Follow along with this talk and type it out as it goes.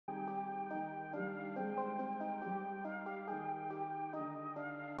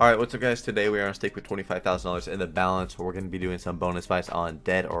Alright, what's up guys? Today we are on stake with $25,000 in the balance. We're going to be doing some bonus buys on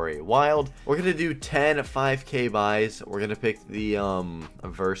Dead or a Wild. We're going to do 10 5k buys. We're going to pick the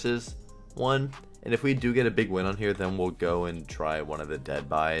versus one. And if we do get a big win on here, then we'll go and try one of the dead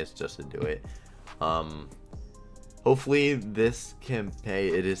buys just to do it. Hopefully this can pay.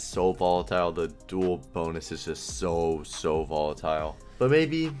 It is so volatile. The dual bonus is just so volatile. But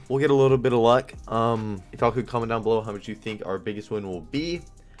maybe we'll get a little bit of luck. If y'all could comment down below how much you think our biggest win will be.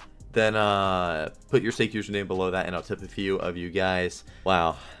 Then put your stake username below that and I'll tip a few of you guys.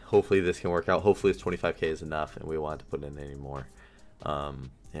 Wow, hopefully this can work out. Hopefully this 25k is enough and we won't have to put in any more. Yeah,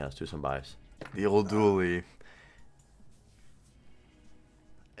 let's do some buys. The old dually.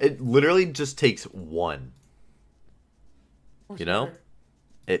 It literally just takes one. You know?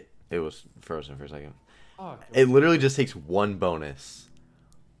 It was frozen for a second. Oh, cool. It literally just takes one bonus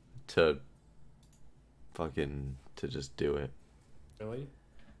to just do it. Really?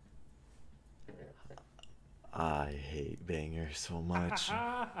 I hate bangers so much.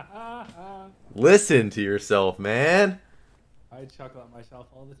 Listen to yourself, man. I chuckle at myself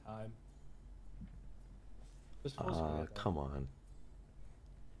all the time. Just full screen, though. Come on.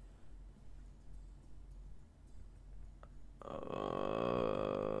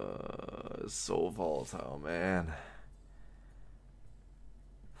 So volatile, man.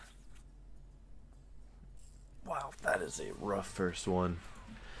 Wow, that is a rough first one.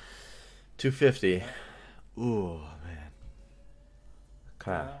 250. Ooh, man.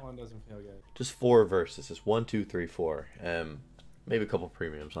 Okay. That one doesn't feel good. Just 4 verses. Just 1, 2, 3, 4. Maybe a couple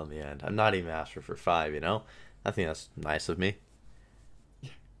premiums on the end. I'm not even asking for 5, you know? I think that's nice of me.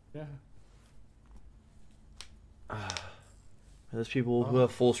 Yeah. There's people who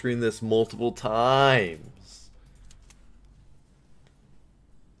have full screen this multiple times.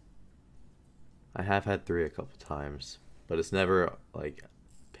 I have had 3 a couple times, but it's never like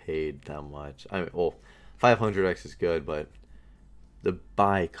paid that much. I mean, well, 500x is good, but the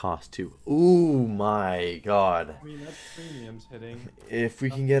buy cost too. Ooh my god! I mean, that's premiums hitting. If we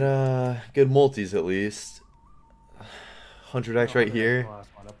can get good multis at least, 100x right here.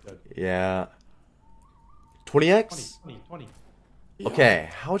 Yeah. 20x? 20. Okay,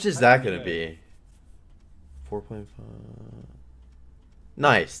 how much is that gonna be? 4.5.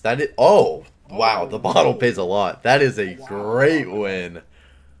 Nice. That is. Oh, wow. The bottle pays a lot. That is a great win.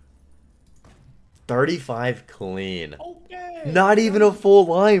 35 clean. Okay. Not even a full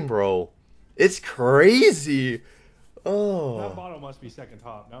line, bro. It's crazy. Oh. That bottle must be second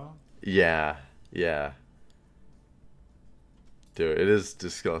top, no? Yeah. Yeah. Dude, it is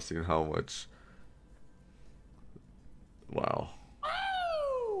disgusting how much. Wow.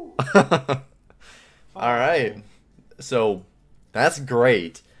 All right, so that's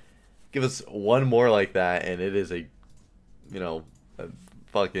great. Give us one more like that and it is a a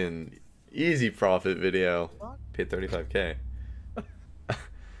fucking easy profit video. Paid 35k.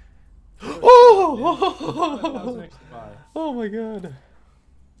 Oh my god.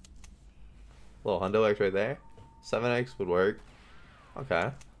 Little hundo X right there. 7x would work.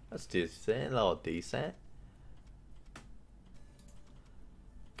 Okay, that's decent. A little decent.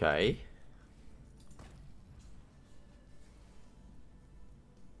 Okay.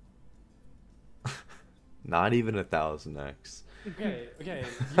 Not even 1000x. Okay. You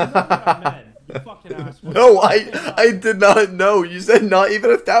know what I meant. You fucking asshole. No, I did not know. You said not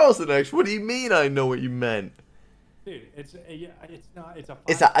even 1000x. What do you mean? I know what you meant. Dude, it's not. It's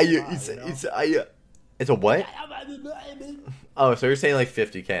a. It's a what? Oh, so you're saying like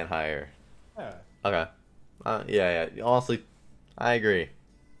 50k and higher? Yeah. Okay. Yeah. Honestly, I agree.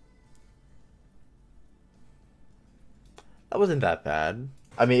 That wasn't that bad.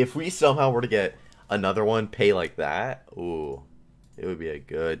 I mean, if we somehow were to get another one pay like that, ooh, it would be a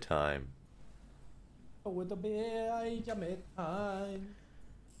good time.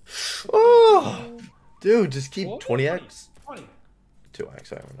 Oh, dude, just keep 20x. 20.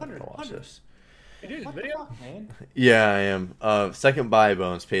 2x. I'm not gonna watch this. Dude, video, man. Yeah, I am. Second buy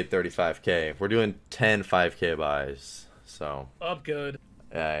bones paid 35k. We're doing 10 5k buys. So. Up good.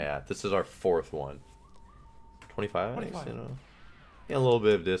 Yeah. This is our 4th one. 25, 25. You know. Yeah, a little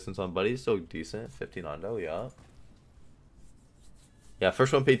bit of distance on Buddy. Still decent. 15 ondo, yeah. Yeah,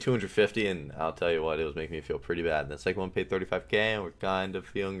 first one paid 250, and I'll tell you what, it was making me feel pretty bad. And the second one paid 35k, and we're kind of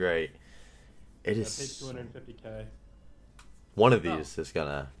feeling great. It is. I paid 250k. One of these is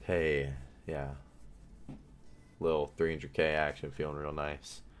gonna pay, yeah. Little 300k action, feeling real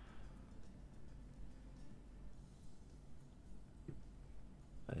nice.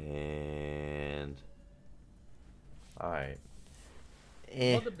 And. Alright.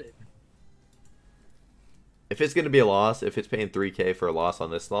 Mother bit. If it's going to be a loss, if it's paying 3K for a loss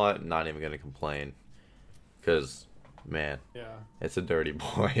on this slot, not even going to complain. Because, man, Yeah. it's a dirty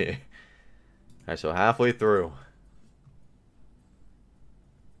boy. Alright, so halfway through.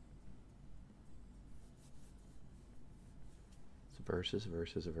 Versus.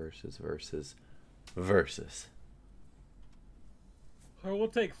 Or we'll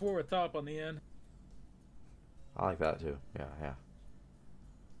take 4 at top on the end. I like that too. Yeah.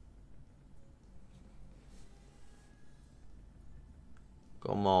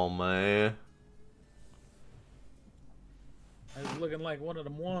 Come on, man. It's looking like one of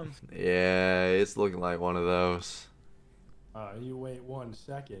them ones. Yeah, it's looking like one of those. You wait 1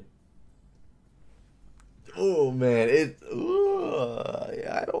 second. Oh man,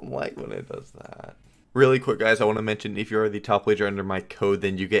 I don't like when it does that. Really quick, guys, I want to mention if you're the top wager under my code,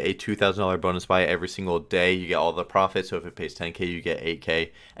 then you get a $2,000 bonus buy every single day. You get all the profits, so if it pays 10K, you get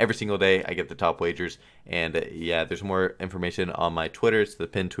 8K. Every single day, I get the top wagers. And yeah, there's more information on my Twitter. It's the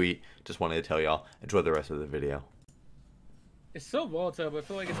pinned tweet. Just wanted to tell y'all. Enjoy the rest of the video. It's so volatile, but I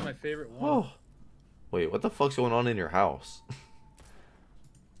feel like it's my favorite one. Oh, wait, what the fuck's going on in your house?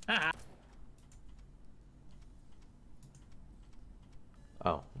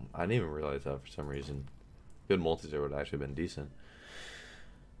 Oh, I didn't even realize that for some reason. Good multis there would have actually been decent.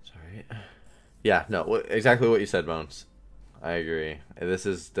 Sorry. Yeah, no, exactly what you said, Bones. I agree. This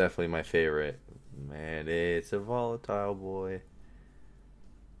is definitely my favorite. Man, it's a volatile boy.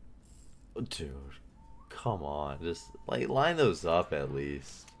 Dude, come on. Just, like, line those up at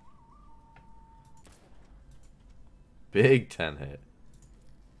least. Big 10 hit.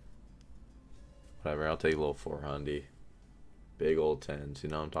 Whatever, I'll take a little 400. Big old 10s, you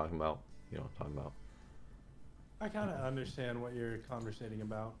know what I'm talking about? You know what I'm talking about. I kind of understand what you're conversating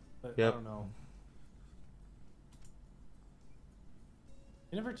about, but Yep. I don't know.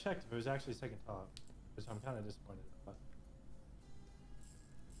 You never checked if it was actually second top, which I'm kind of disappointed about.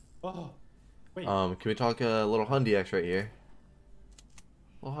 Oh, wait. Can we talk a little Hyundai X right here?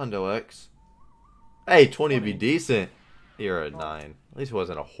 Little Hundo X. Hey, 20 would be decent. You're a 9. At least it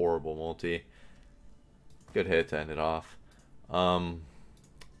wasn't a horrible multi. Good hit to end it off.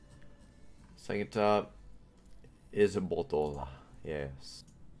 Second top is a Botola. Yes.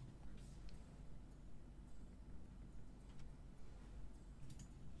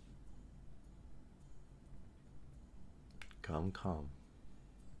 Come.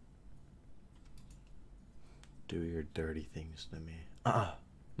 Do your dirty things to me.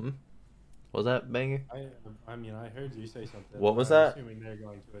 Was that banger? I mean, I heard you say something. What was I'm that? assuming they're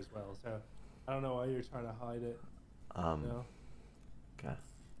going to as well, so I don't know why you're trying to hide it. No. Okay.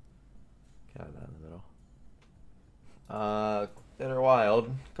 Got that in the middle. Dead or wild.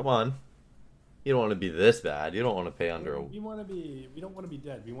 Come on. You don't want to be this bad. You don't want to pay under a... We don't want to be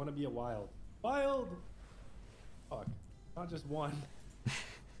dead. We want to be a wild. Wild! Fuck. Not just one.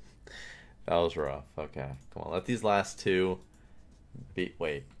 That was rough. Okay. Come on. Let these last two be...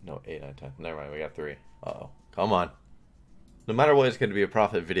 Wait. No, 8, 9, 10. Never mind. We got 3. Uh-oh. Come on. No matter what, it's going to be a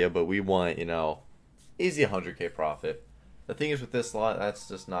profit video, but we want, you know, easy 100K profit. The thing is with this slot, that's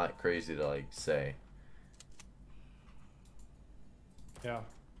just not crazy to, like, say. Yeah.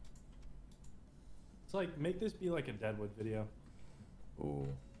 It's like, make this be like a Deadwood video. Ooh.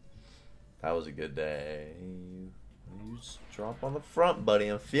 That was a good day. You just drop on the front, buddy.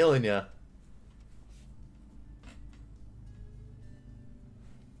 I'm feeling ya.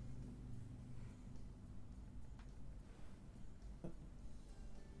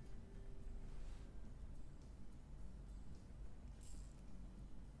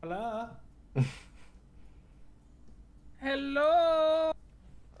 Hello? Hello.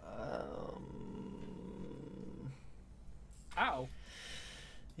 Ow.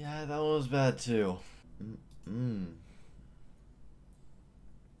 Yeah, that one was bad too.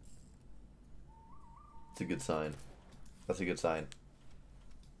 It's a good sign. That's a good sign.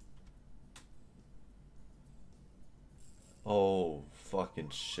 Oh,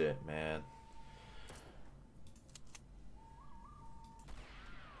 fucking shit, man.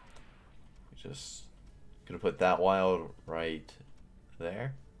 Just gonna put that wild right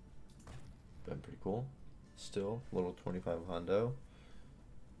there. Been pretty cool. Still, little 25 hundo.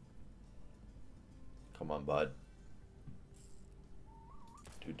 Come on, bud.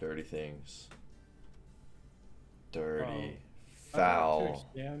 Do dirty things. Dirty.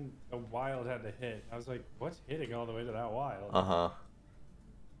 Foul. And the wild had to hit. I was like, what's hitting all the way to that wild? Uh-huh.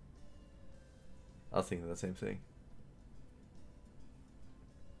 I was thinking the same thing.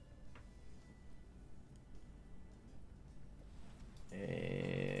 And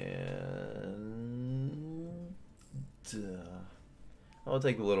I'll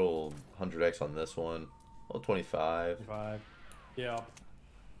take a little 100x on this one. Well, 25. 25. Yeah. A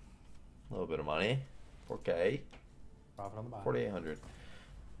little bit of money. 4K. Profit on the buy. 4,800.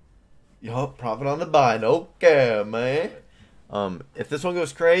 Yup, profit on the buy. No care, man. If this one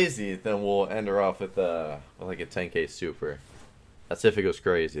goes crazy, then we'll end her off with like a 10K super. That's if it goes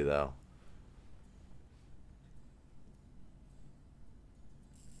crazy, though.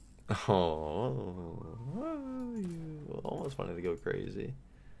 Oh, almost wanted to go crazy.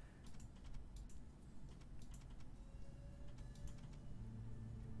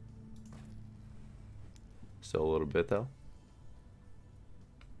 Still a little bit, though.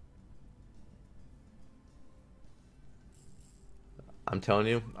 I'm telling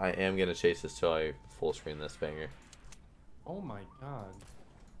you, I am going to chase this till I full screen this banger. Oh my god.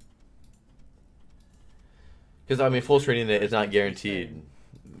 Because, I mean, full screening it is not guaranteed.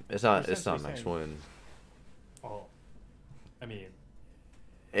 It's not max win. Well, I mean,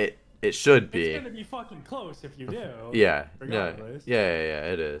 it should be. it's gonna be fucking close if you do. Yeah, regardless.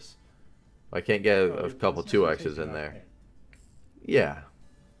 yeah, it is. I can't get a couple 2x's in there. Yeah.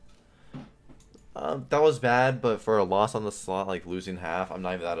 That was bad, but for a loss on the slot, like losing half, I'm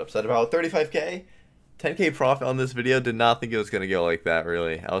not even that upset about. 35K, 10K profit on this video. Did not think it was gonna go like that.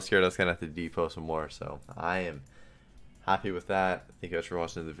 Really, I was scared I was gonna have to depot some more. So I am happy with that. Thank you guys for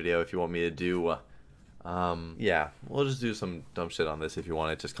watching the video. If you want me to do, yeah, we'll just do some dumb shit on this. If you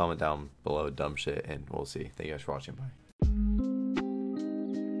want it, just comment down below dumb shit, and we'll see. Thank you guys for watching. Bye.